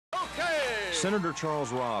Senator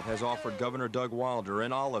Charles Robb has offered Governor Doug Wilder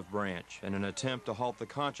an olive branch in an attempt to halt the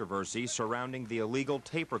controversy surrounding the illegal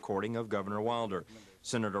tape recording of Governor Wilder.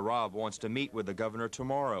 Senator Robb wants to meet with the governor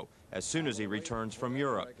tomorrow as soon as he returns from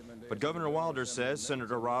Europe. But Governor Wilder says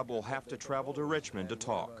Senator Robb will have to travel to Richmond to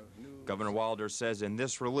talk. Governor Wilder says in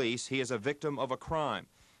this release he is a victim of a crime.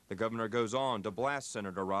 The governor goes on to blast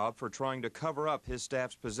Senator Robb for trying to cover up his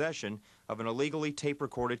staff's possession of an illegally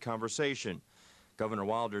tape-recorded conversation. Governor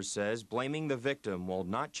Wilder says blaming the victim will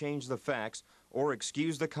not change the facts or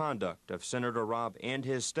excuse the conduct of Senator Robb and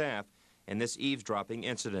his staff in this eavesdropping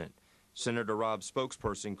incident. Senator Robb's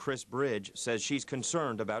spokesperson, Chris Bridge, says she's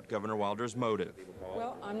concerned about Governor Wilder's motive.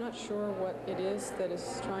 Well, I'm not sure what it is that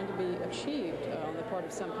is trying to be achieved on the part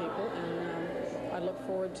of some people, and I look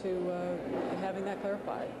forward to having that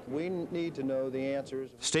clarified. We need to know the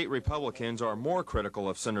answers. State Republicans are more critical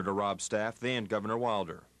of Senator Robb's staff than Governor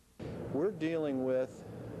Wilder. We're dealing with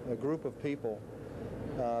a group of people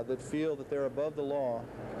that feel that they're above the law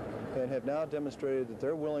and have now demonstrated that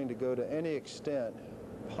they're willing to go to any extent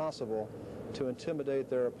possible to intimidate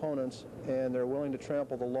their opponents, and they're willing to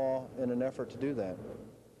trample the law in an effort to do that.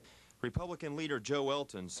 Republican leader Joe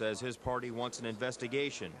Elton says his party wants an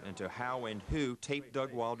investigation into how and who taped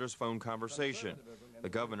Doug Wilder's phone conversation. The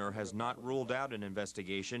governor has not ruled out an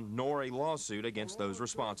investigation nor a lawsuit against those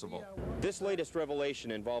responsible. This latest revelation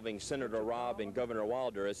involving Senator Robb and Governor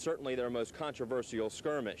Wilder is certainly their most controversial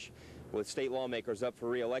skirmish. With state lawmakers up for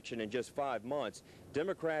re-election in just 5 months,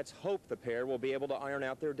 Democrats hope the pair will be able to iron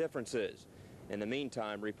out their differences. In the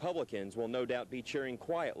meantime, Republicans will no doubt be cheering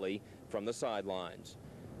quietly from the sidelines.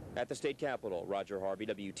 At the state capitol, Roger Harvey,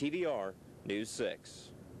 WTVR News 6.